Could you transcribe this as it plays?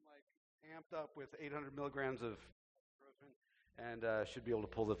amped up with 800 milligrams of and should be able to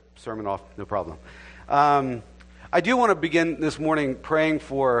pull the sermon off, no problem. I do want to begin this morning praying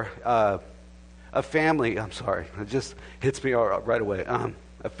for a family. I'm sorry, it just hits me right away.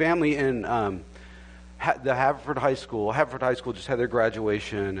 A family in the Haverford High School. Haverford High School just had their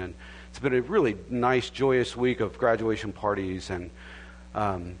graduation, and it's been a really nice, joyous week of graduation parties and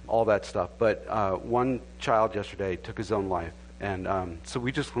all that stuff. But one child yesterday took his own life, and so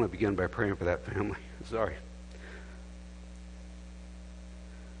we just want to begin by praying for that family. Sorry.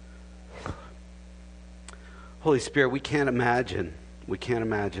 Holy Spirit, we can't imagine the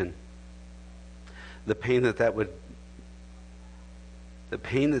pain that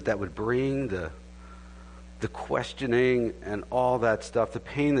would bring, the questioning and all that stuff, the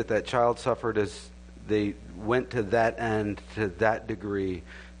pain that child suffered as they went to that end, to that degree,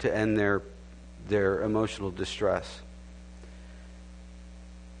 to end their emotional distress.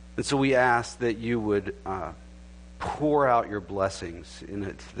 And so we ask that you would pour out your blessings in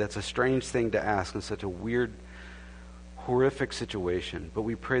it. That's a strange thing to ask in such a weird, horrific situation, but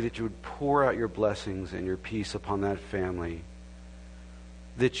we pray that you would pour out your blessings and your peace upon that family,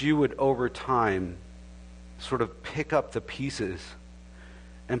 that you would over time sort of pick up the pieces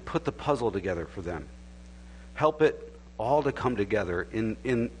and put the puzzle together for them. Help it all to come together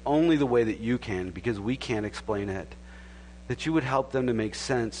in only the way that you can, because we can't explain it. That you would help them to make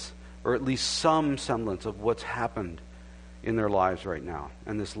sense, or at least some semblance of what's happened in their lives right now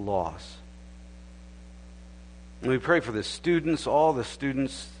and this loss. And we pray for the students, all the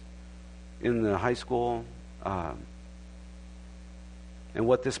students in the high school, and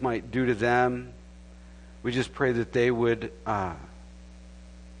what this might do to them. We just pray that they would, that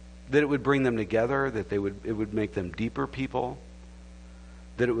it would bring them together, that it would make them deeper people,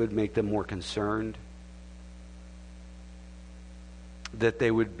 that it would make them more concerned, that they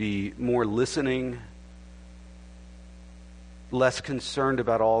would be more listening, less concerned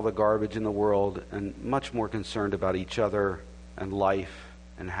about all the garbage in the world, and much more concerned about each other and life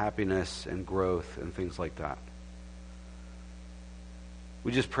and happiness and growth and things like that.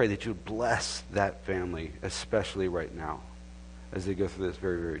 We just pray that you would bless that family, especially right now, as they go through this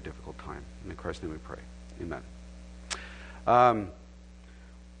very, very difficult time. In Christ's name we pray. Amen.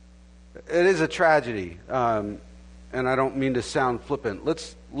 It is a tragedy, and I don't mean to sound flippant.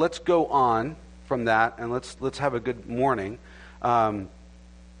 Let's go on from that, and let's have a good morning. And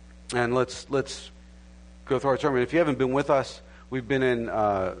let's go through our sermon. If you haven't been with us, we've been in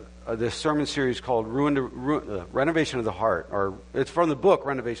this sermon series called Renovation of the Heart, or it's from the book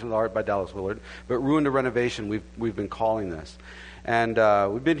Renovation of the Heart by Dallas Willard, but Ruin to Renovation we've been calling this. And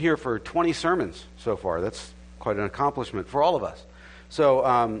we've been here for 20 sermons so far. That's quite an accomplishment for all of us.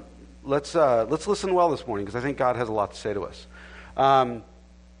 So let's listen well this morning, because I think God has a lot to say to us.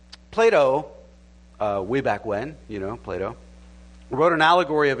 Plato, way back when, Plato, wrote an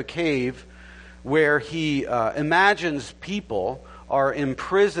allegory of a cave where he imagines people are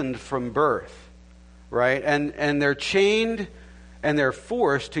imprisoned from birth, right? And they're chained and they're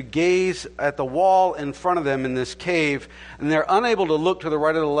forced to gaze at the wall in front of them in this cave, and they're unable to look to the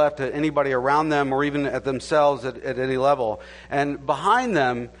right or the left at anybody around them or even at themselves at any level. And behind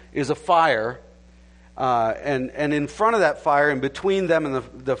them is a fire, and in front of that fire, and between them and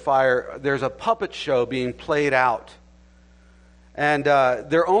the fire, there's a puppet show being played out. And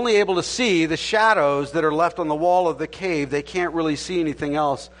they're only able to see the shadows that are left on the wall of the cave. They can't really see anything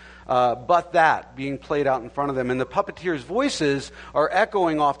else but that being played out in front of them. And the puppeteers' voices are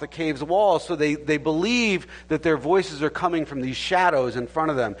echoing off the cave's wall, so they believe that their voices are coming from these shadows in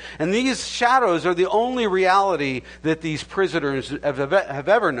front of them. And these shadows are the only reality that these prisoners have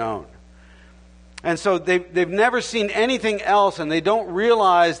ever known. And so they've never seen anything else, and they don't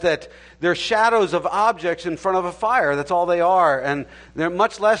realize that they're shadows of objects in front of a fire. That's all they are. And they're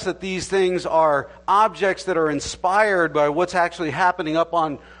much less that these things are objects that are inspired by what's actually happening up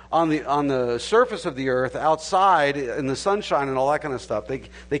on the surface of the earth, outside in the sunshine and all that kind of stuff.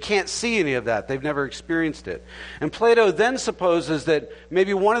 They can't see any of that. They've never experienced it. And Plato then supposes that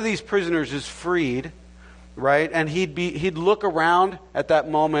maybe one of these prisoners is freed, right? And he'd look around at that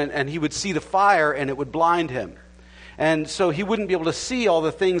moment, and he would see the fire, and it would blind him. And so he wouldn't be able to see all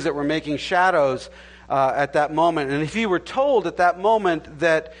the things that were making shadows at that moment. And if he were told at that moment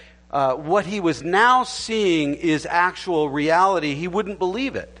that what he was now seeing is actual reality, he wouldn't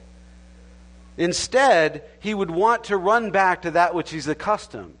believe it. Instead, he would want to run back to that which he's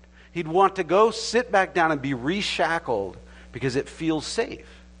accustomed. He'd want to go sit back down and be reshackled because it feels safe.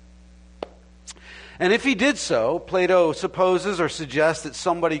 And if he did so, Plato supposes or suggests that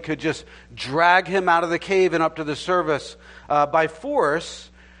somebody could just drag him out of the cave and up to the surface by force,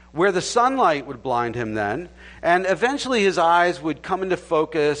 where the sunlight would blind him then, and eventually his eyes would come into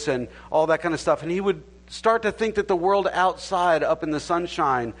focus and all that kind of stuff, and he would start to think that the world outside, up in the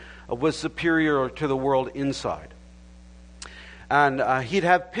sunshine, was superior to the world inside. And he'd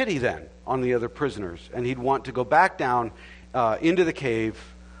have pity then on the other prisoners, and he'd want to go back down into the cave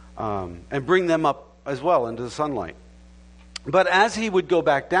and bring them up as well into the sunlight. But as he would go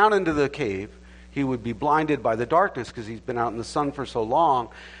back down into the cave, he would be blinded by the darkness because he's been out in the sun for so long.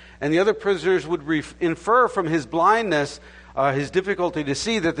 And the other prisoners would infer from his blindness, his difficulty to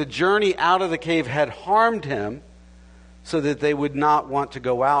see, that the journey out of the cave had harmed him, so that they would not want to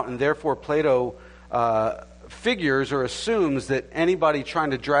go out. And therefore Plato figures or assumes that anybody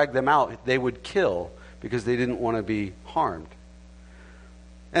trying to drag them out, they would kill because they didn't want to be harmed.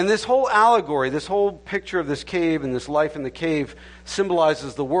 And this whole allegory, this whole picture of this cave and this life in the cave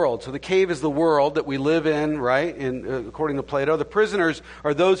symbolizes the world. So the cave is the world that we live in, right? According to Plato. The prisoners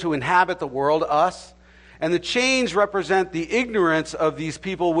are those who inhabit the world, us. And the chains represent the ignorance of these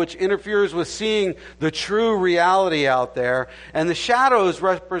people, which interferes with seeing the true reality out there. And the shadows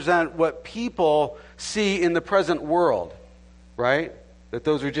represent what people see in the present world, right? That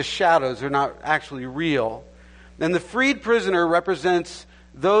those are just shadows, they're not actually real. And the freed prisoner represents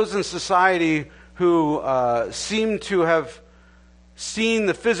those in society who seem to have seen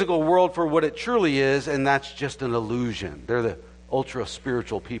the physical world for what it truly is, and that's just an illusion. They're the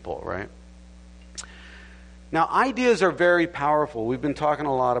ultra-spiritual people, right? Now, ideas are very powerful. We've been talking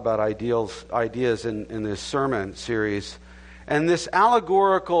a lot about ideas in this sermon series. And this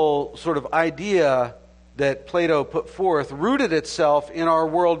allegorical sort of idea that Plato put forth rooted itself in our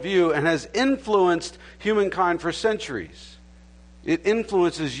worldview and has influenced humankind for centuries. It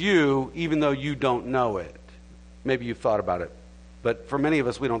influences you even though you don't know it. Maybe you've thought about it, but for many of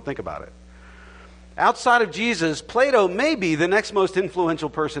us, we don't think about it. Outside of Jesus, Plato may be the next most influential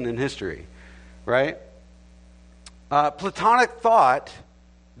person in history, right? Platonic thought,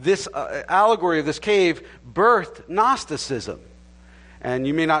 this allegory of this cave, birthed Gnosticism. And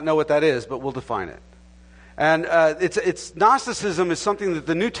you may not know what that is, but we'll define it. And Gnosticism is something that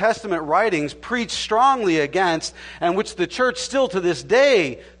the New Testament writings preach strongly against, and which the church still to this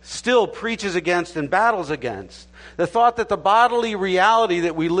day still preaches against and battles against. The thought that the bodily reality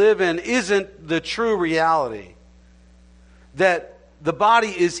that we live in isn't the true reality. That the body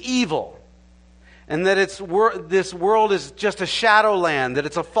is evil. And that this world is just a shadowland, that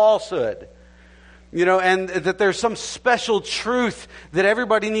it's a falsehood. You know, and that there's some special truth that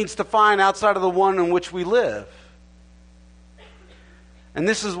everybody needs to find outside of the one in which we live. And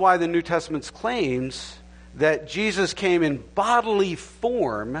this is why the New Testament claims that Jesus came in bodily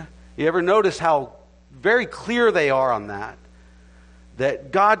form. You ever notice how very clear they are on that?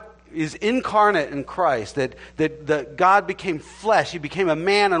 That God is incarnate in Christ, that God became flesh, He became a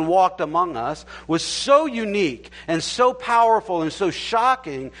man and walked among us, was so unique and so powerful and so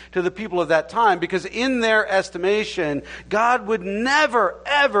shocking to the people of that time, because in their estimation, God would never,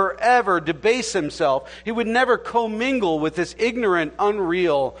 ever, ever debase Himself. He would never commingle with this ignorant,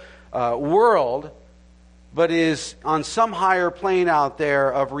 unreal world, but is on some higher plane out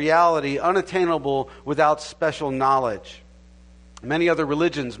there of reality, unattainable without special knowledge. Many other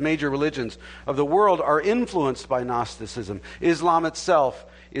religions, major religions of the world, are influenced by Gnosticism. Islam itself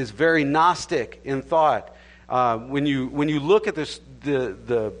is very Gnostic in thought. When you look at this,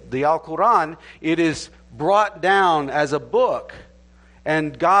 the Al-Quran, it is brought down as a book,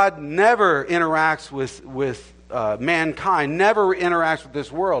 and God never interacts with mankind, never interacts with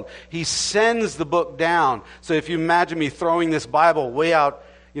this world. He sends the book down. So if you imagine me throwing this Bible way out,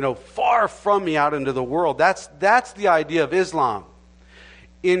 far from me out into the world, that's the idea of Islam.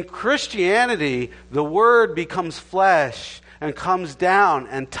 In Christianity, the Word becomes flesh and comes down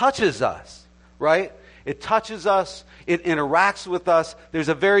and touches us, right? It touches us. It interacts with us. There's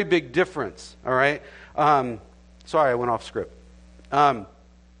a very big difference, all right? Sorry, I went off script.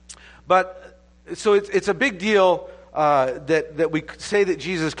 But so it's a big deal that we say that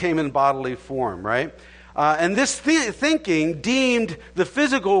Jesus came in bodily form, right? And this thinking deemed the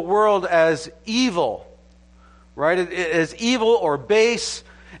physical world as evil, right? As evil or base.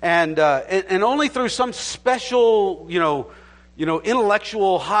 And only through some special,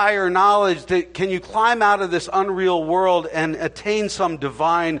 intellectual higher knowledge that can you climb out of this unreal world and attain some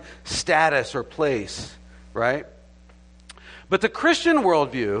divine status or place, right? But the Christian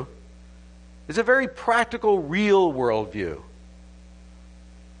worldview is a very practical, real worldview.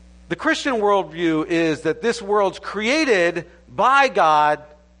 The Christian worldview is that this world's created by God,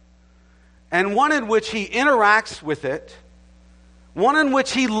 and one in which He interacts with it, one in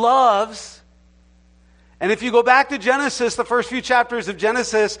which He loves, And if you go back to Genesis, the first few chapters of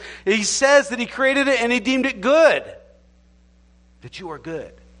Genesis, he says that he created it and he deemed it good. That you are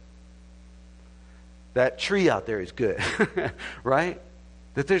good. That tree out there is good, right?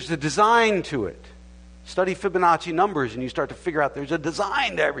 That there's a design to it. Study Fibonacci numbers and you start to figure out there's a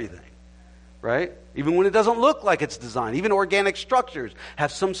design to everything, right? Even when it doesn't look like it's designed. Even organic structures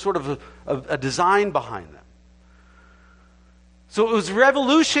have some sort of a design behind them. So it was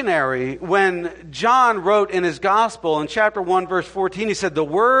revolutionary when John wrote in his gospel in chapter 1, verse 14, he said, "The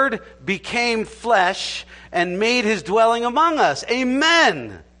Word became flesh and made his dwelling among us."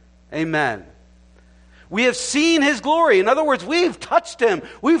 Amen. Amen. We have seen his glory. In other words, we've touched him.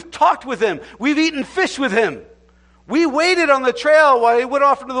 We've talked with him. We've eaten fish with him. We waited on the trail while he went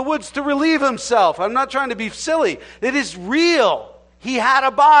off into the woods to relieve himself. I'm not trying to be silly. It is real. He had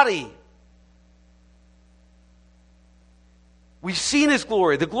a body. We've seen his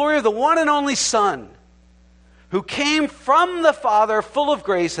glory, the glory of the one and only Son, who came from the Father, full of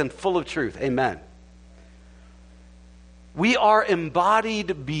grace and full of truth. Amen. We are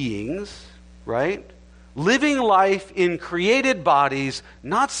embodied beings, right? Living life in created bodies,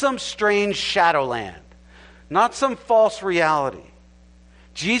 not some strange shadowland, not some false reality.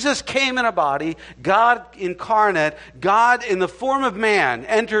 Jesus came in a body, God incarnate, God in the form of man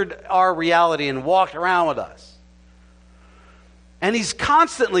entered our reality and walked around with us. And he's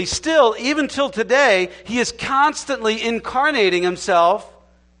constantly, still, even till today, he is constantly incarnating himself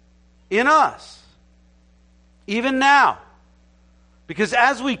in us. Even now. Because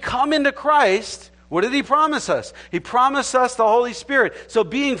as we come into Christ, what did he promise us? He promised us the Holy Spirit. So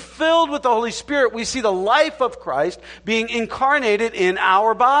being filled with the Holy Spirit, we see the life of Christ being incarnated in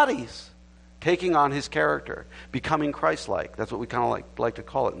our bodies, taking on his character, becoming Christ-like. That's what we kind of like to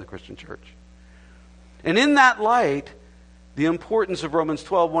call it in the Christian church. And in that light, the importance of Romans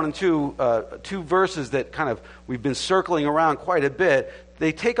 12, 1 and 2, two verses that kind of we've been circling around quite a bit,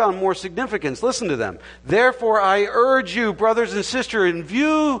 they take on more significance. Listen to them. "Therefore I urge you, brothers and sisters, in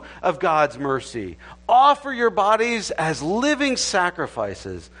view of God's mercy, offer your bodies as living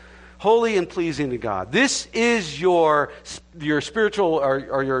sacrifices, holy and pleasing to God." This is your spiritual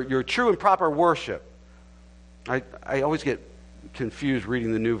or your true and proper worship. I always get confused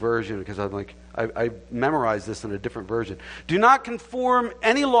reading the New Version because I'm like, I memorized this in a different version. "Do not conform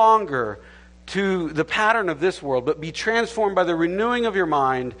any longer to the pattern of this world, but be transformed by the renewing of your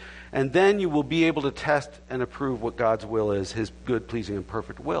mind, and then you will be able to test and approve what God's will is, his good, pleasing, and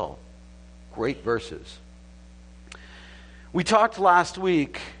perfect will." Great verses. We talked last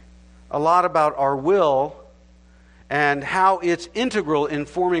week a lot about our will and how it's integral in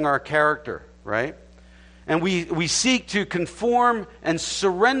forming our character, right? And we seek to conform and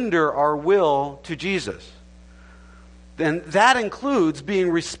surrender our will to Jesus. And that includes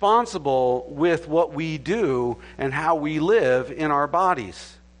being responsible with what we do and how we live in our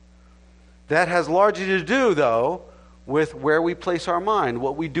bodies. That has largely to do, though, with where we place our mind,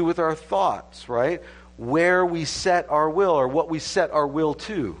 what we do with our thoughts, right? Where we set our will or what we set our will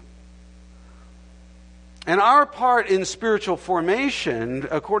to. And our part in spiritual formation,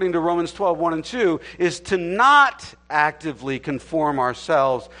 according to Romans 12, 1 and 2, is to not actively conform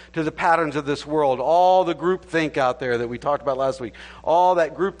ourselves to the patterns of this world. All the groupthink out there that we talked about last week. All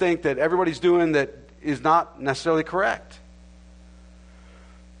that groupthink that everybody's doing that is not necessarily correct.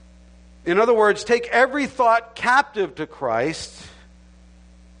 In other words, take every thought captive to Christ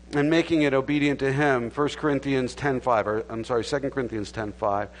and making it obedient to him. 2 Corinthians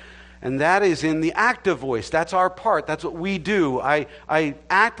 10:5. And that is in the active voice. That's our part. That's what we do. I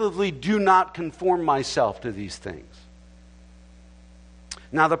actively do not conform myself to these things.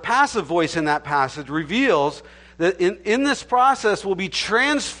 Now, the passive voice in that passage reveals that in this process we'll be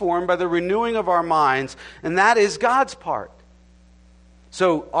transformed by the renewing of our minds, and that is God's part.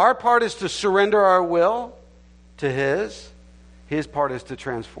 So our part is to surrender our will to his. His part is to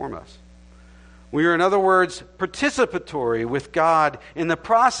transform us. We are, in other words, participatory with God in the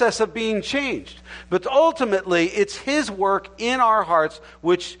process of being changed. But ultimately, it's his work in our hearts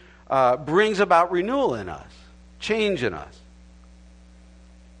which brings about renewal in us, change in us.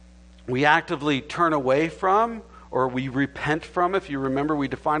 We actively turn away from, or we repent from, if you remember we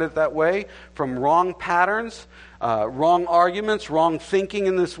defined it that way, from wrong patterns, wrong arguments, wrong thinking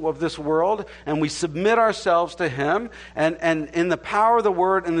of this world, and we submit ourselves to him, and in the power of the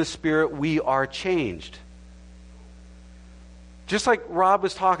Word and the Spirit, we are changed. Just like Rob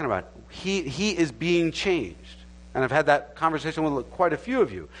was talking about, he is being changed. And I've had that conversation with quite a few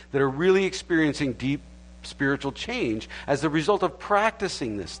of you that are really experiencing deep spiritual change as a result of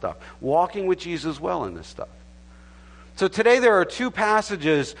practicing this stuff, walking with Jesus well in this stuff. So today there are two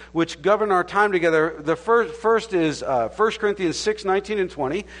passages which govern our time together. The first is 1 Corinthians 6, 19 and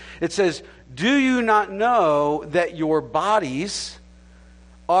 20. It says, "Do you not know that your bodies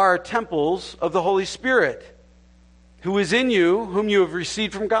are temples of the Holy Spirit, who is in you, whom you have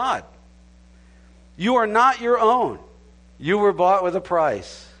received from God? You are not your own. You were bought with a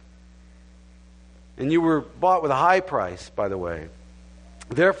price." And you were bought with a high price, by the way.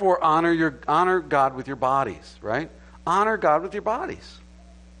 "Therefore honor God with your bodies," right? Honor God with your bodies.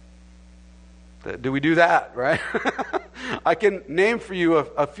 Do we do that, right? I can name for you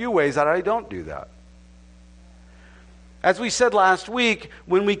a few ways that I don't do that. As we said last week,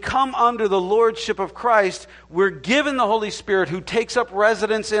 when we come under the lordship of Christ, we're given the Holy Spirit who takes up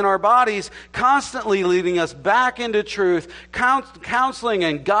residence in our bodies, constantly leading us back into truth, counseling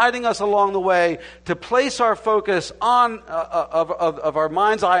and guiding us along the way to place our focus on of our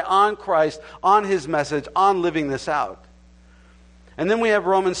mind's eye on Christ, on His message, on living this out. And then we have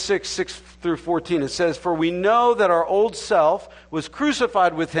Romans 6, 6 through 14. It says, "For we know that our old self was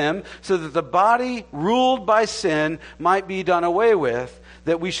crucified with Him, so that the body ruled by sin might be done away with,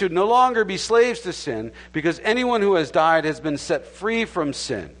 that we should no longer be slaves to sin, because anyone who has died has been set free from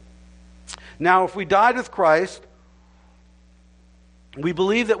sin. Now, if we died with Christ, we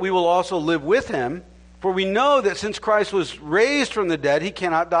believe that we will also live with Him. For we know that since Christ was raised from the dead, He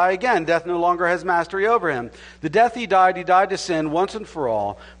cannot die again. Death no longer has mastery over Him. The death He died to sin once and for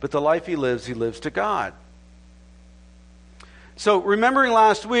all. But the life He lives to God." So remembering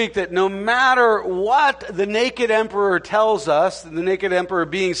last week that no matter what the naked emperor tells us, the naked emperor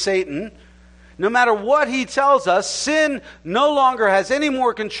being Satan, no matter what he tells us, sin no longer has any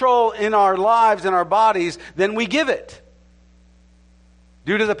more control in our lives and our bodies than we give it,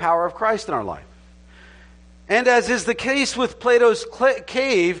 due to the power of Christ in our life. And as is the case with Plato's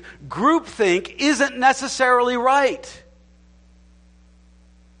cave, groupthink isn't necessarily right.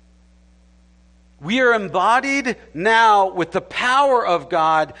 We are embodied now with the power of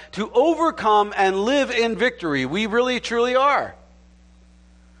God to overcome and live in victory. We really, truly are.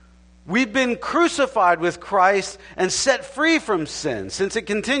 We've been crucified with Christ and set free from sin. Since it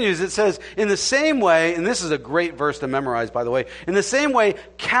continues, it says, in the same way, and this is a great verse to memorize, by the way, in the same way,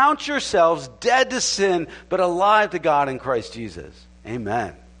 count yourselves dead to sin, but alive to God in Christ Jesus.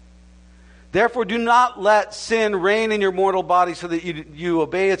 Amen. Therefore, do not let sin reign in your mortal body so that you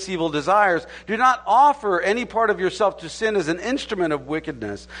obey its evil desires. Do not offer any part of yourself to sin as an instrument of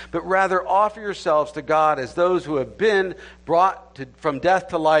wickedness, but rather offer yourselves to God as those who have been brought from death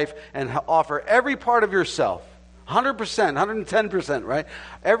to life, and offer every part of yourself, 100%, 110%, right?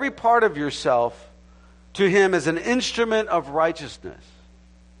 Every part of yourself to Him as an instrument of righteousness.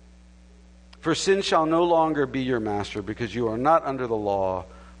 For sin shall no longer be your master, because you are not under the law,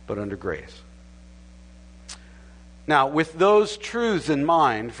 but under grace. Now, with those truths in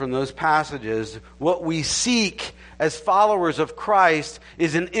mind from those passages, what we seek as followers of Christ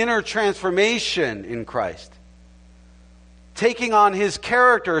is an inner transformation in Christ. Taking on His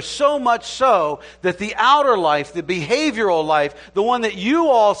character, so much so that the outer life, the behavioral life, the one that you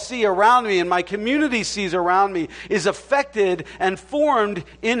all see around me and my community sees around me, is affected and formed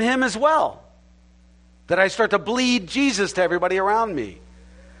in Him as well. That I start to bleed Jesus to everybody around me.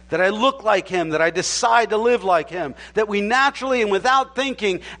 That I look like Him, that I decide to live like Him, that we naturally and without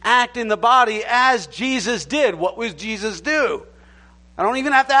thinking act in the body as Jesus did. What was Jesus do? I don't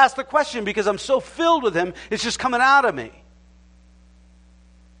even have to ask the question because I'm so filled with Him, it's just coming out of me.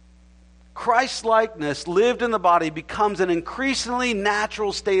 Christ-likeness lived in the body becomes an increasingly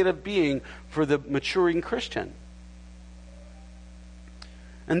natural state of being for the maturing Christian.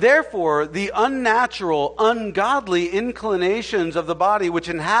 And therefore, the unnatural, ungodly inclinations of the body which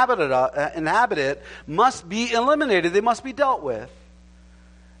inhabit it must be eliminated. They must be dealt with.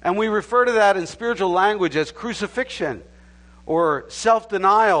 And we refer to that in spiritual language as crucifixion, or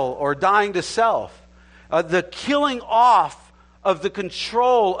self-denial, or dying to self. The killing off of the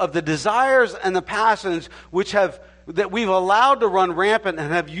control of the desires and the passions that we've allowed to run rampant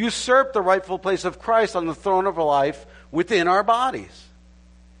and have usurped the rightful place of Christ on the throne of life within our bodies.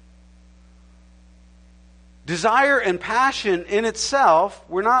 Desire and passion in itself,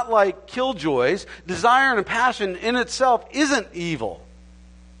 we're not like killjoys. Desire and passion in itself isn't evil,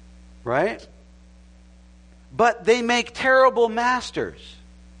 right? But they make terrible masters.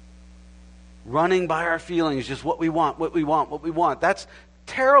 Running by our feelings, just what we want, what we want, what we want. That's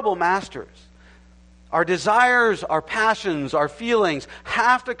terrible masters. Our desires, our passions, our feelings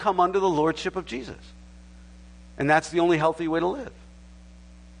have to come under the lordship of Jesus. And that's the only healthy way to live.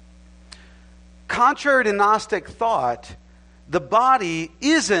 Contrary to Gnostic thought, the body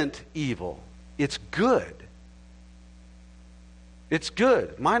isn't evil. It's good. It's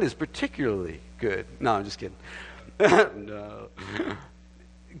good. Mine is particularly good. No, I'm just kidding. No.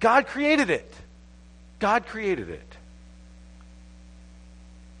 God created it. God created it.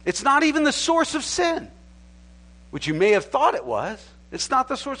 It's not even the source of sin, which you may have thought it was. It's not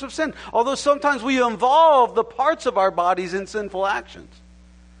the source of sin. Although sometimes we involve the parts of our bodies in sinful actions.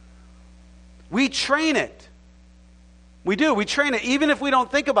 We train it. We do. We train it. Even if we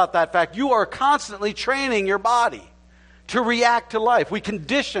don't think about that fact, you are constantly training your body to react to life. We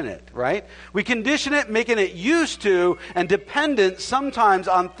condition it, right? We condition it, making it used to and dependent sometimes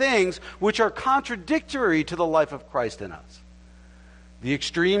on things which are contradictory to the life of Christ in us. The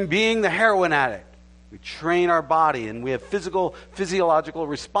extreme being the heroin addict. We train our body and we have physiological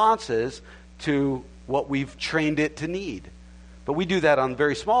responses to what we've trained it to need. But we do that on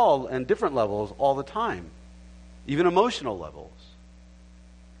very small and different levels all the time, even emotional levels.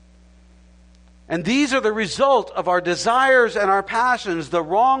 And these are the result of our desires and our passions, the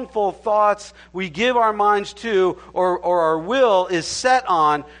wrongful thoughts we give our minds to or our will is set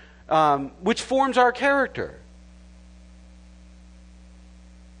on, which forms our character.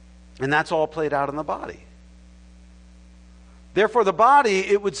 And that's all played out in the body. Therefore, the body,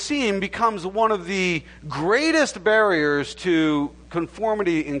 it would seem, becomes one of the greatest barriers to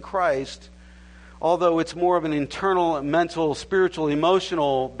conformity in Christ, although it's more of an internal, mental, spiritual,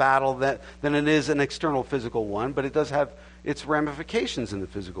 emotional battle than it is an external physical one, but it does have its ramifications in the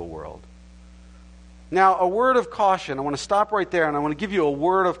physical world. Now, a word of caution. I want to stop right there, and I want to give you a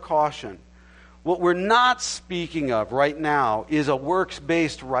word of caution. What we're not speaking of right now is a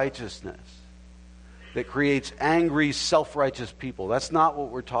works-based righteousness that creates angry, self-righteous people. That's not what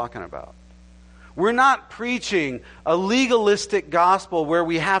we're talking about. We're not preaching a legalistic gospel where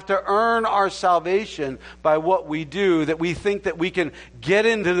we have to earn our salvation by what we do, that we think that we can get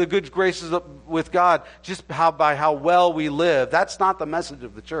into the good graces with God just by how well we live. That's not the message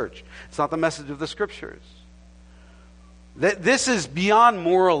of the church. It's not the message of the Scriptures. This is beyond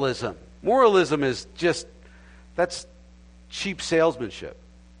moralism. Moralism is that's cheap salesmanship,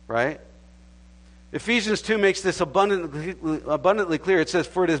 right? Ephesians 2 makes this abundantly clear. It says,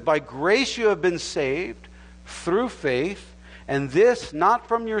 "For it is by grace you have been saved through faith, and this not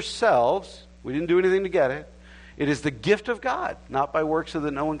from yourselves." We didn't do anything to get it. "It is the gift of God, not by works so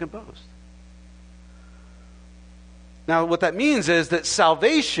that no one can boast." Now, what that means is that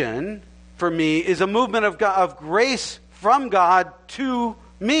salvation, for me, is a movement of grace from God to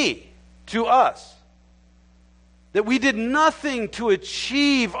me, to us. That we did nothing to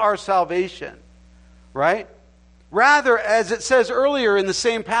achieve our salvation. Right? Rather, as it says earlier in the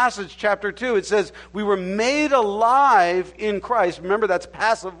same passage, chapter 2, it says, we were made alive in Christ. Remember, that's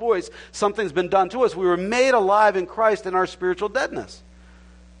passive voice. Something's been done to us. We were made alive in Christ in our spiritual deadness.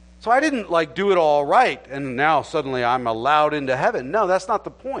 So I didn't do it all right, and now suddenly I'm allowed into heaven. No, that's not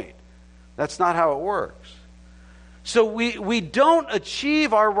the point. That's not how it works. So we don't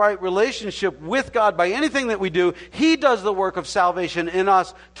achieve our right relationship with God by anything that we do. He does the work of salvation in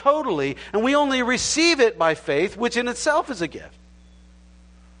us totally, and we only receive it by faith, which in itself is a gift.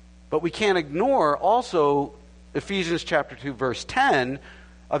 But we can't ignore also Ephesians chapter 2, verse 10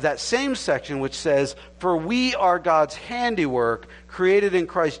 of that same section, which says, "For we are God's handiwork, created in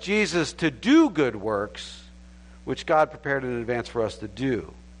Christ Jesus to do good works, which God prepared in advance for us to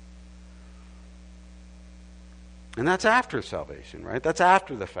do." And that's after salvation, right? That's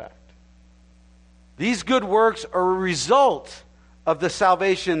after the fact. These good works are a result of the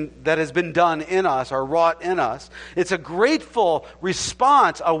salvation that has been done in us or wrought in us. It's a grateful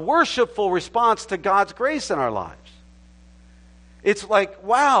response, a worshipful response to God's grace in our lives. It's like,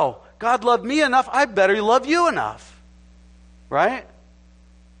 wow, God loved me enough, I better love you enough. Right?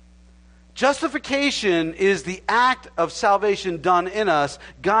 Justification is the act of salvation done in us.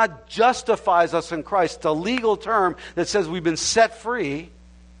 God justifies us in Christ. It's a legal term that says we've been set free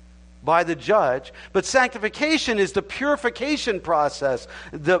by the judge. But sanctification is the purification process,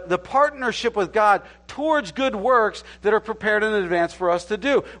 the partnership with God towards good works that are prepared in advance for us to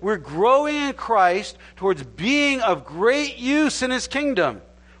do. We're growing in Christ towards being of great use in His kingdom.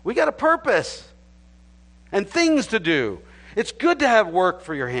 We got a purpose and things to do. It's good to have work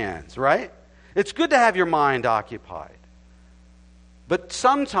for your hands, right? It's good to have your mind occupied. But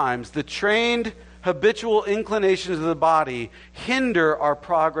sometimes the trained, habitual inclinations of the body hinder our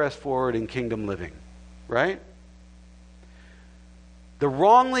progress forward in kingdom living, right? The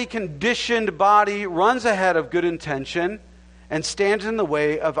wrongly conditioned body runs ahead of good intention and stands in the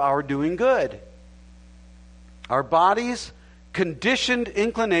way of our doing good. Our body's conditioned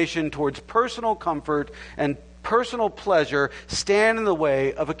inclination towards personal comfort and personal pleasure stand in the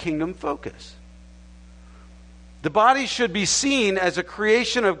way of a kingdom focus. The body should be seen as a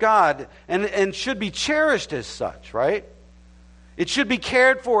creation of God and should be cherished as such, right? It should be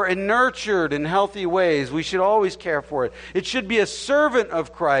cared for and nurtured in healthy ways. We should always care for it. It should be a servant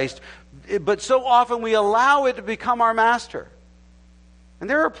of Christ, but so often we allow it to become our master. And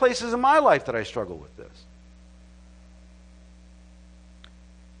there are places in my life that I struggle with this.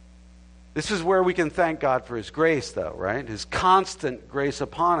 This is where we can thank God for His grace, though, right? His constant grace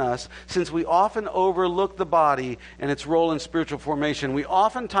upon us, since we often overlook the body and its role in spiritual formation. We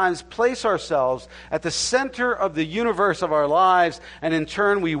oftentimes place ourselves at the center of the universe of our lives, and in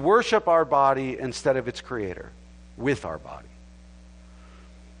turn we worship our body instead of its creator with our body.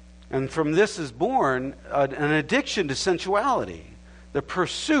 And from this is born an addiction to sensuality, the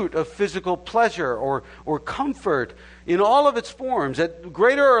pursuit of physical pleasure or comfort in all of its forms, at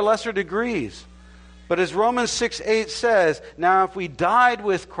greater or lesser degrees. But as Romans 6:8 says, now if we died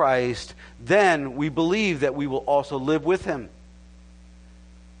with Christ, then we believe that we will also live with Him.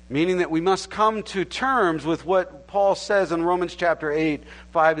 Meaning that we must come to terms with what Paul says in Romans chapter 8,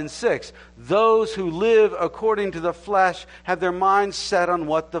 5 and 6. Those who live according to the flesh have their minds set on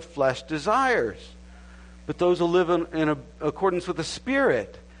what the flesh desires. But those who live in accordance with the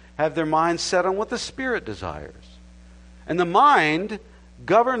Spirit have their minds set on what the Spirit desires. And the mind,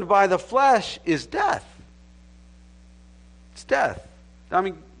 governed by the flesh, is death. It's death. I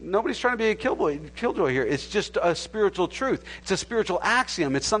mean, nobody's trying to be a killjoy here. It's just a spiritual truth. It's a spiritual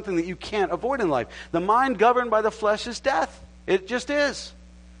axiom. It's something that you can't avoid in life. The mind governed by the flesh is death. It just is.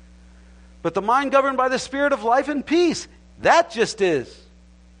 But the mind governed by the Spirit of life and peace, that just is.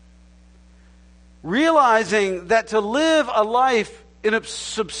 Realizing that to live a life in a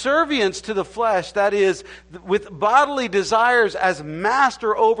subservience to the flesh, that is, with bodily desires as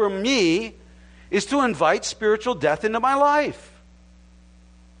master over me, is to invite spiritual death into my life.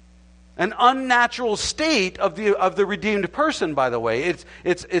 An unnatural state of the redeemed person, by the way.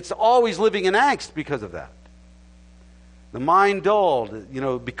 It's always living in angst because of that. The mind dulled,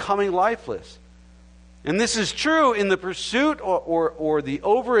 becoming lifeless. And this is true in the pursuit or the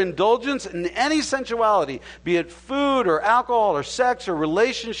overindulgence in any sensuality, be it food or alcohol or sex or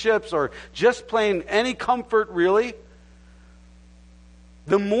relationships or just plain any comfort, really.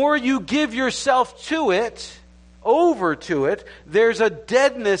 The more you give yourself to it, over to it, there's a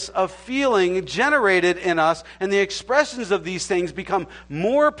deadness of feeling generated in us, and the expressions of these things become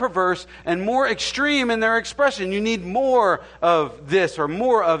more perverse and more extreme in their expression. You need more of this or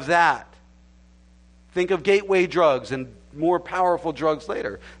more of that. Think of gateway drugs and more powerful drugs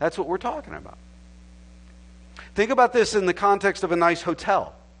later. That's what we're talking about. Think about this in the context of a nice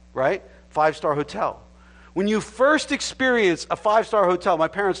hotel, right? 5-star hotel. When you first experience a 5-star hotel, my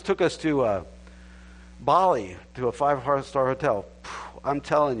parents took us to Bali, to a 5-star hotel. I'm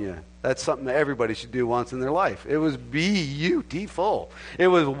telling you, that's something that everybody should do once in their life. It was beautiful. It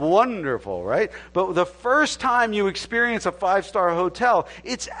was wonderful, right? But the first time you experience a 5-star hotel,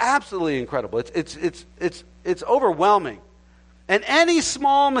 it's absolutely incredible. It's overwhelming. And any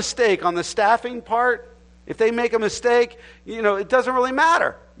small mistake on the staffing part, if they make a mistake, it doesn't really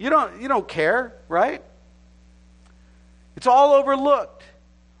matter. You don't care, right? It's all overlooked.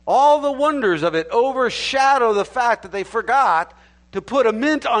 All the wonders of it overshadow the fact that they forgot to put a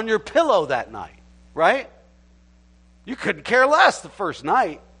mint on your pillow that night, right? You couldn't care less the first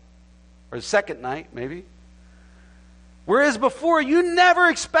night, or the second night, maybe. Whereas before, you never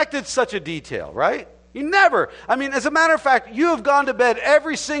expected such a detail, right? You never. I mean, as a matter of fact, you have gone to bed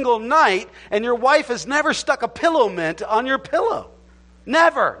every single night, and your wife has never stuck a pillow mint on your pillow.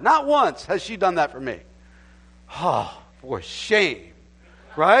 Never. Not once has she done that for me. Oh, for shame,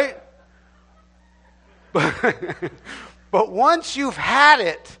 right? But once you've had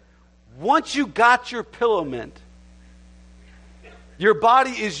it, once you got your pillow mint, your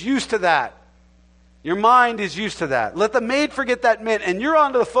body is used to that. Your mind is used to that. Let the maid forget that mint, and you're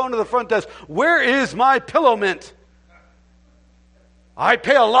onto the phone to the front desk. Where is my pillow mint? I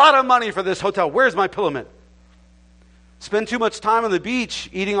pay a lot of money for this hotel. Where's my pillow mint? Spend too much time on the beach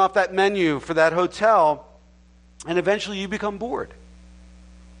eating off that menu for that hotel, and eventually you become bored.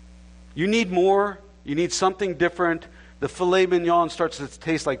 You need more. You need something different. The filet mignon starts to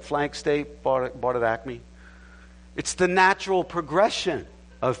taste like flank steak bought at Acme. It's the natural progression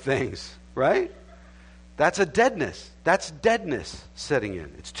of things, right? That's a deadness. That's deadness setting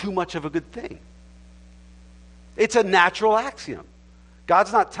in. It's too much of a good thing. It's a natural axiom.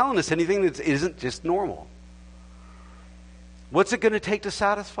 God's not telling us anything that isn't just normal. What's it going to take to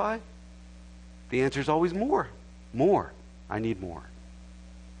satisfy? The answer is always more. More. I need more.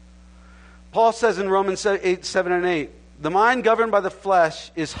 Paul says in Romans 8, 7 and 8, the mind governed by the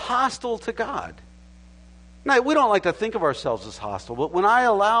flesh is hostile to God. Now, we don't like to think of ourselves as hostile, but when I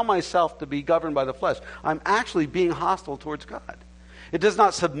allow myself to be governed by the flesh, I'm actually being hostile towards God. It does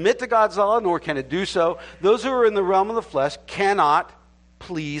not submit to God's law, nor can it do so. Those who are in the realm of the flesh cannot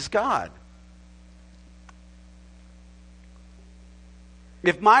please God.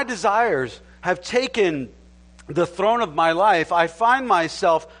 If my desires have taken the throne of my life, I find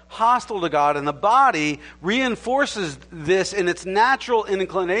myself hostile to God, and the body reinforces this in its natural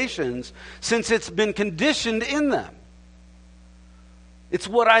inclinations since it's been conditioned in them. It's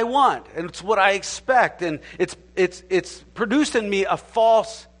what I want, and it's what I expect, and it's produced in me a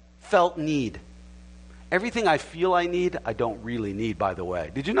false felt need. Everything I feel I need, I don't really need, by the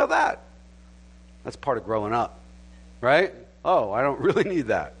way. Did you know that? That's part of growing up, right? Oh, I don't really need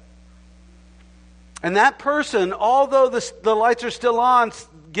that. And that person, although the lights are still on,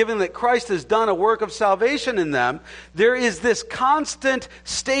 given that Christ has done a work of salvation in them, there is this constant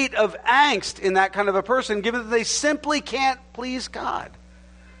state of angst in that kind of a person, given that they simply can't please God.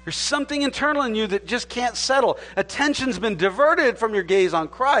 There's something internal in you that just can't settle. Attention's been diverted from your gaze on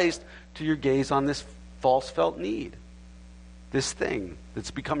Christ to your gaze on this false felt need, this thing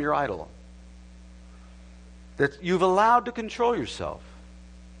that's become your idol, that you've allowed to control yourself.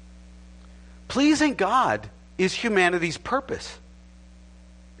 Pleasing God is humanity's purpose.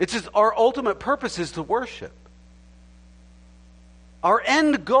 It's just our ultimate purpose is to worship. Our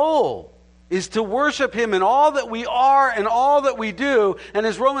end goal is to worship Him in all that we are and all that we do. And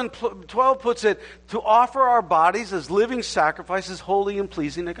as Romans 12 puts it, to offer our bodies as living sacrifices, holy and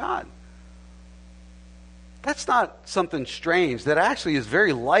pleasing to God. That's not something strange. That actually is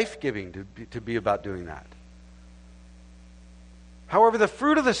very life-giving to be about doing that. However, the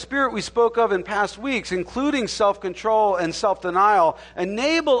fruit of the Spirit we spoke of in past weeks, including self-control and self-denial,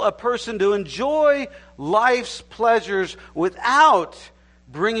 enable a person to enjoy life's pleasures without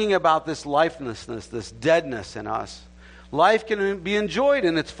bringing about this lifelessness, this deadness in us. Life can be enjoyed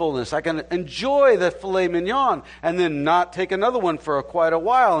in its fullness. I can enjoy the filet mignon and then not take another one for quite a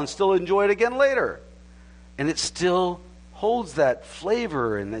while and still enjoy it again later. And it still holds that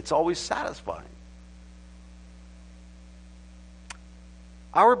flavor and it's always satisfying.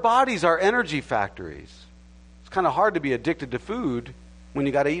 Our bodies are energy factories. It's kind of hard to be addicted to food when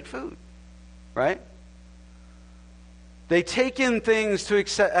you got to eat food, right? They take in things to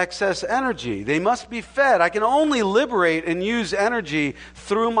excess energy. They must be fed. I can only liberate and use energy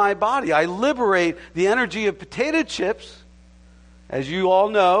through my body. I liberate the energy of potato chips, as you all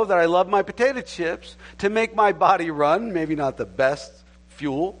know that I love my potato chips, to make my body run. Maybe not the best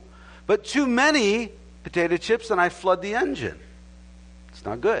fuel, but too many potato chips and I flood the engine. It's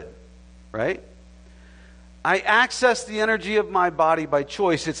not good, right? I access the energy of my body by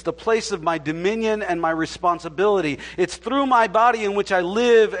choice. It's the place of my dominion and my responsibility. It's through my body in which I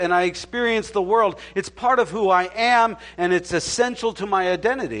live and I experience the world. It's part of who I am, and it's essential to my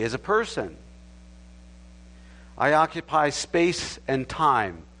identity as a person. I occupy space and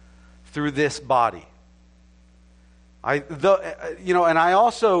time through this body. And I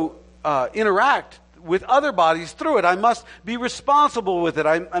also interact with other bodies through it. I must be responsible with it.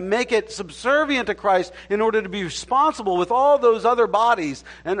 I make it subservient to Christ in order to be responsible with all those other bodies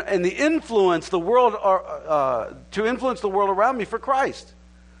and the influence the world to influence the world around me for Christ.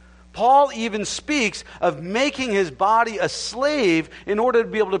 Paul even speaks of making his body a slave in order to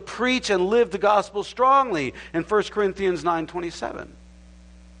be able to preach and live the gospel strongly in 1 Corinthians 9:27.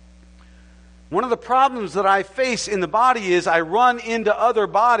 One of the problems that I face in the body is I run into other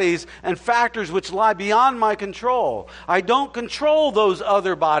bodies and factors which lie beyond my control. I don't control those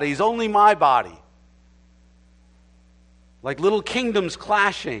other bodies, only my body. Like little kingdoms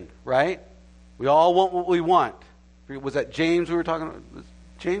clashing, right? We all want what we want. Was that James we were talking about?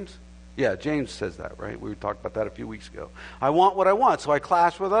 James? Yeah, James says that, right? We talked about that a few weeks ago. I want what I want, so I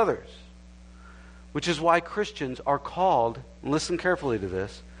clash with others. Which is why Christians are called, listen carefully to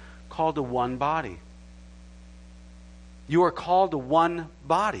this, called to one body. You are called to one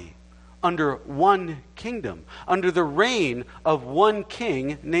body, under one kingdom, under the reign of one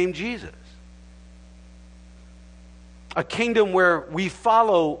king named Jesus. A kingdom where we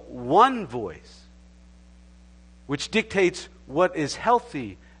follow one voice, which dictates what is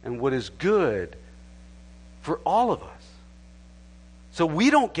healthy and what is good for all of us. So we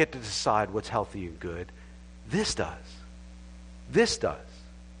don't get to decide what's healthy and good. This does. This does.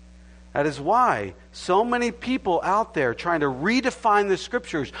 That is why so many people out there trying to redefine the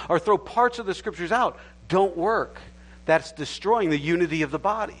Scriptures or throw parts of the Scriptures out don't work. That's destroying the unity of the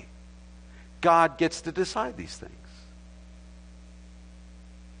body. God gets to decide these things.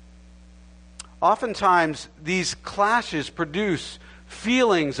 Oftentimes, these clashes produce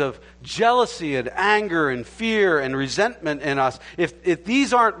feelings of jealousy and anger and fear and resentment in us, if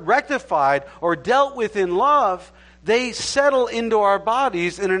these aren't rectified or dealt with in love, they settle into our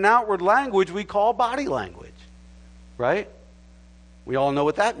bodies in an outward language we call body language. Right? We all know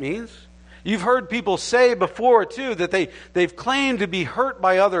what that means. You've heard people say before, too, that they've claimed to be hurt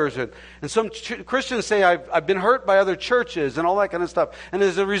by others. And some Christians say, I've been hurt by other churches and all that kind of stuff. And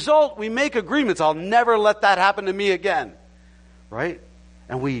as a result, we make agreements. I'll never let that happen to me again. Right?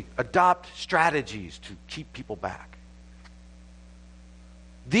 And we adopt strategies to keep people back.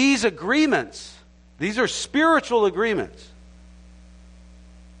 These agreements, these are spiritual agreements,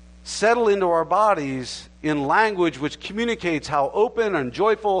 settle into our bodies in language which communicates how open and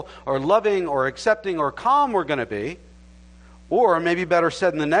joyful or loving or accepting or calm we're going to be. Or, maybe better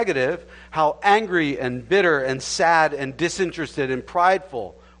said in the negative, how angry and bitter and sad and disinterested and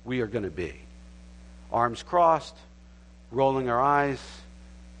prideful we are going to be. Arms crossed, rolling our eyes,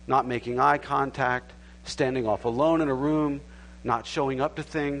 not making eye contact, standing off alone in a room, not showing up to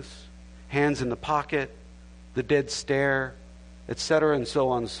things, hands in the pocket, the dead stare, etc., and so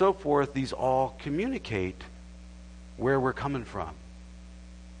on and so forth. These all communicate where we're coming from.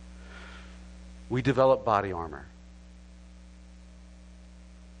 We develop body armor.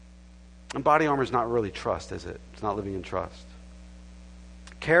 And body armor is not really trust, is it? It's not living in trust.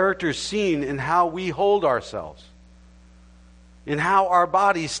 Character is seen in how we hold ourselves, in how our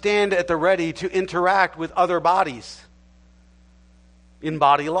bodies stand at the ready to interact with other bodies in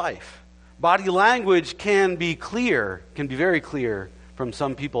body life. Body language can be clear, can be very clear from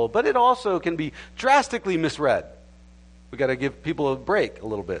some people, but it also can be drastically misread. We've got to give people a break a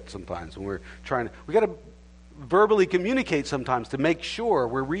little bit sometimes when we've got to verbally communicate sometimes to make sure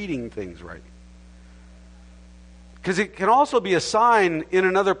we're reading things right. Because it can also be a sign in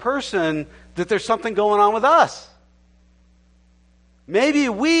another person that there's something going on with us. Maybe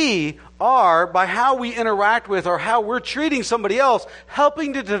we are, by how we interact with or how we're treating somebody else,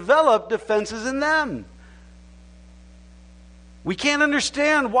 helping to develop defenses in them. We can't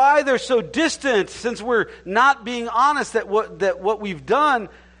understand why they're so distant, since we're not being honest that what we've done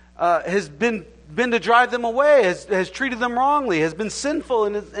has been to drive them away, has treated them wrongly, has been sinful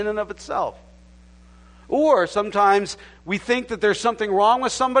in and of itself. Or sometimes we think that there's something wrong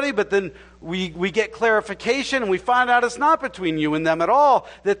with somebody, but then we get clarification and we find out it's not between you and them at all,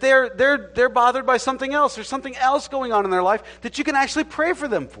 that they're bothered by something else. There's something else going on in their life that you can actually pray for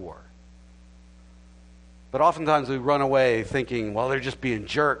them for. But oftentimes we run away thinking, well, they're just being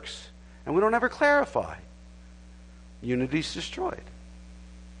jerks. And we don't ever clarify. Unity's destroyed.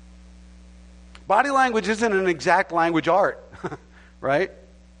 Body language isn't an exact language art, right?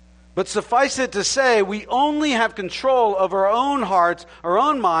 But suffice it to say, we only have control of our own hearts, our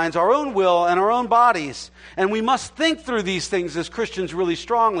own minds, our own will, and our own bodies. And we must think through these things as Christians really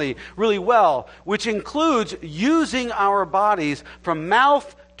strongly, really well, which includes using our bodies from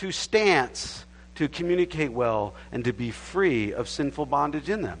mouth to stance to communicate well and to be free of sinful bondage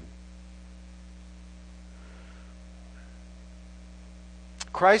in them.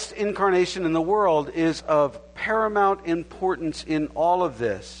 Christ's incarnation in the world is of paramount importance in all of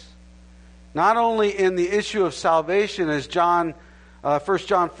this. Not only in the issue of salvation, as 1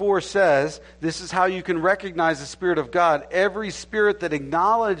 John 4 says, this is how you can recognize the Spirit of God. Every spirit that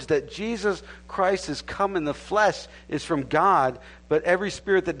acknowledges that Jesus Christ has come in the flesh is from God, but every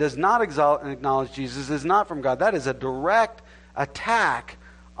spirit that does not exalt and acknowledge Jesus is not from God. That is a direct attack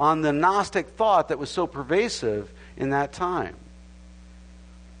on the Gnostic thought that was so pervasive in that time.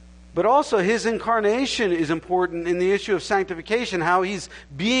 But also his incarnation is important in the issue of sanctification, how he's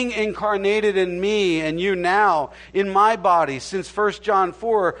being incarnated in me and you now in my body. Since 1 John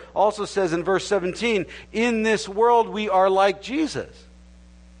 4 also says in verse 17, in this world we are like Jesus.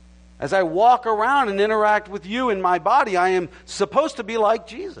 As I walk around and interact with you in my body, I am supposed to be like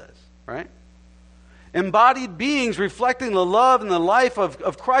Jesus, right? Embodied beings reflecting the love and the life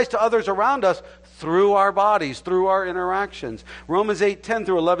of Christ to others around us through our bodies, through our interactions. Romans 8:10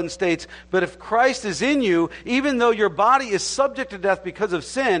 through 11 states, but if Christ is in you, even though your body is subject to death because of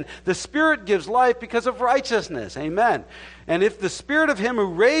sin, the Spirit gives life because of righteousness. Amen. And if the Spirit of him who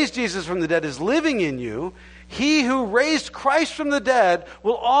raised Jesus from the dead is living in you, he who raised Christ from the dead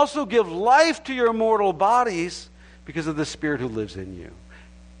will also give life to your mortal bodies because of the Spirit who lives in you.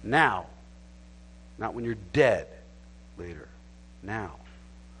 Now. Not when you're dead later. Now.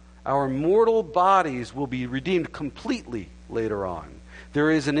 Our mortal bodies will be redeemed completely later on.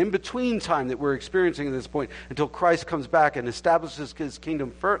 There is an in-between time that we're experiencing at this point until Christ comes back and establishes his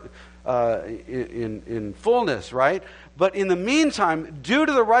kingdom in fullness, right? But in the meantime, due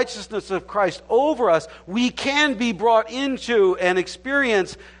to the righteousness of Christ over us, we can be brought into and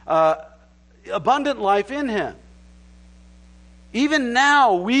experience abundant life in him. Even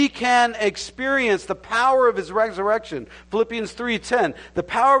now, we can experience the power of his resurrection. Philippians 3:10, the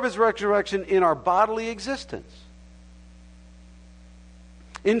power of his resurrection in our bodily existence.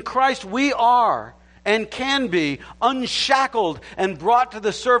 In Christ, we are and can be unshackled and brought to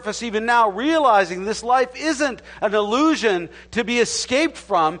the surface even now, realizing this life isn't an illusion to be escaped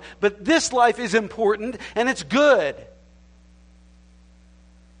from, but this life is important and it's good.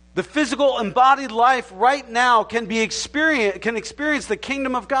 The physical embodied life right now can experience the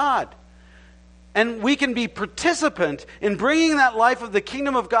kingdom of God. And we can be participant in bringing that life of the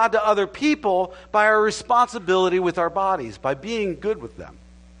kingdom of God to other people by our responsibility with our bodies, by being good with them.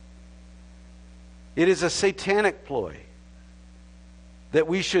 It is a satanic ploy that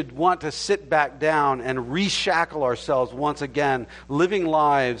we should want to sit back down and reshackle ourselves once again, living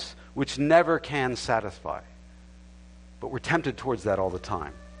lives which never can satisfy. But we're tempted towards that all the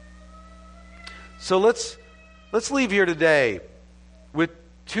time. So let's leave here today with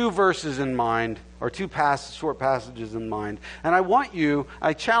two verses in mind, or two short passages in mind. And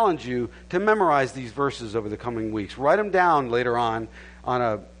I challenge you to memorize these verses over the coming weeks. Write them down later on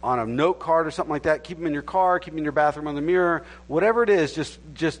a note card or something like that. Keep them in your car, keep them in your bathroom on the mirror. Whatever it is,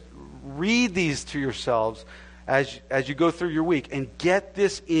 just read these to yourselves as you go through your week. And get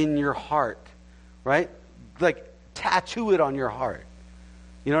this in your heart, right? Like, tattoo it on your heart.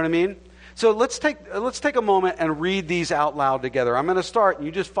 You know what I mean? So let's take a moment and read these out loud together. I'm going to start, and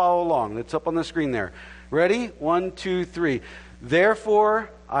you just follow along. It's up on the screen there. Ready? 1, 2, 3. Therefore,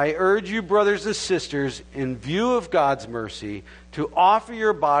 I urge you, brothers and sisters, in view of God's mercy, to offer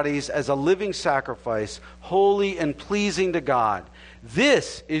your bodies as a living sacrifice, holy and pleasing to God.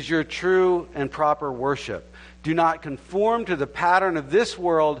 This is your true and proper worship. Do not conform to the pattern of this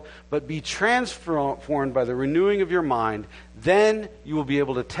world, but be transformed by the renewing of your mind. Then you will be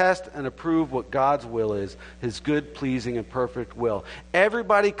able to test and approve what God's will is, his good, pleasing, and perfect will.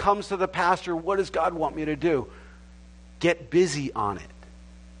 Everybody comes to the pastor, what does God want me to do? Get busy on it.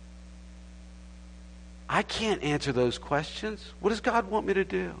 I can't answer those questions. What does God want me to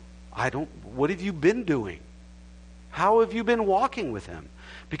do? What have you been doing? How have you been walking with him?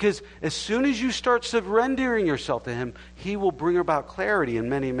 Because as soon as you start surrendering yourself to him, he will bring about clarity in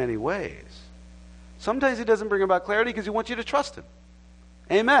many, many ways. Sometimes he doesn't bring about clarity because he wants you to trust him.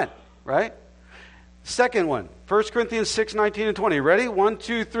 Amen. Right? Second one, 1 Corinthians 6, 19 and 20. Ready? 1,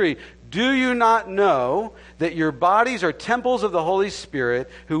 2, 3. Do you not know that your bodies are temples of the Holy Spirit,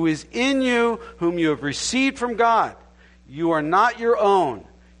 who is in you, whom you have received from God? You are not your own.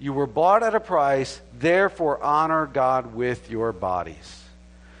 You were bought at a price. Therefore, honor God with your bodies.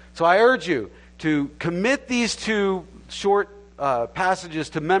 So I urge you to commit these two short passages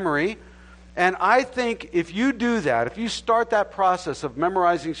to memory. And I think if you do that, if you start that process of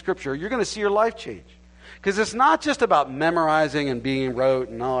memorizing Scripture, you're going to see your life change. Because it's not just about memorizing and being rote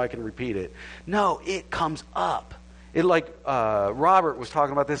and, I can repeat it. No, it comes up. Robert was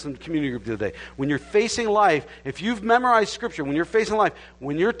talking about this in the community group the other day. When you're facing life, if you've memorized Scripture, when you're facing life,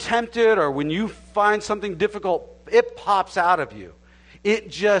 when you're tempted or when you find something difficult, it pops out of you. It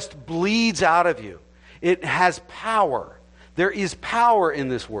just bleeds out of you. It has power. There is power in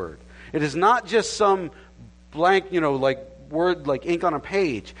this word. It is not just some blank, word like ink on a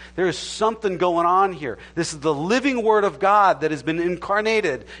page. There is something going on here. This is the living word of God that has been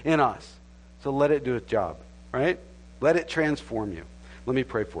incarnated in us. So let it do its job, right? Let it transform you. Let me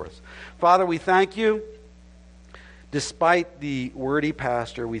pray for us. Father, we thank you. Despite the wordy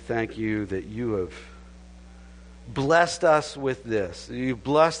pastor, we thank you that you have blessed us with this. You've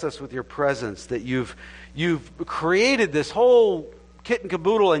blessed us with your presence, that you've created this whole kit and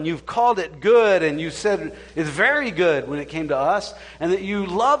caboodle, and you've called it good, and you said it's very good when it came to us, and that you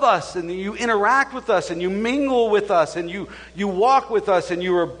love us, and that you interact with us, and you mingle with us, and you walk with us, and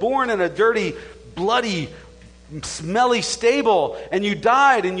you were born in a dirty, bloody, smelly stable, and you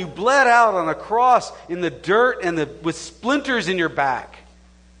died, and you bled out on a cross in the dirt and with splinters in your back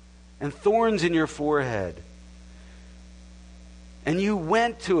and thorns in your forehead. And you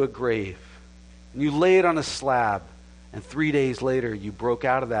went to a grave, and you laid on a slab, and 3 days later you broke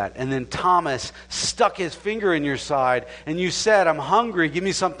out of that. And then Thomas stuck his finger in your side, and you said, I'm hungry, give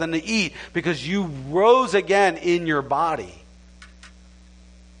me something to eat, because you rose again in your body.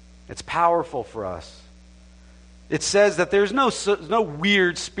 It's powerful for us. It says that there's no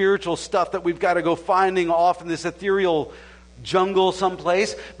weird spiritual stuff that we've got to go finding off in this ethereal jungle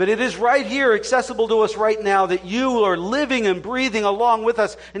someplace, but it is right here, accessible to us right now, that you are living and breathing along with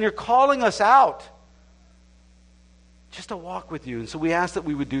us, and you're calling us out just to walk with you. And so we ask that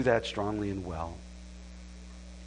we would do that strongly and well.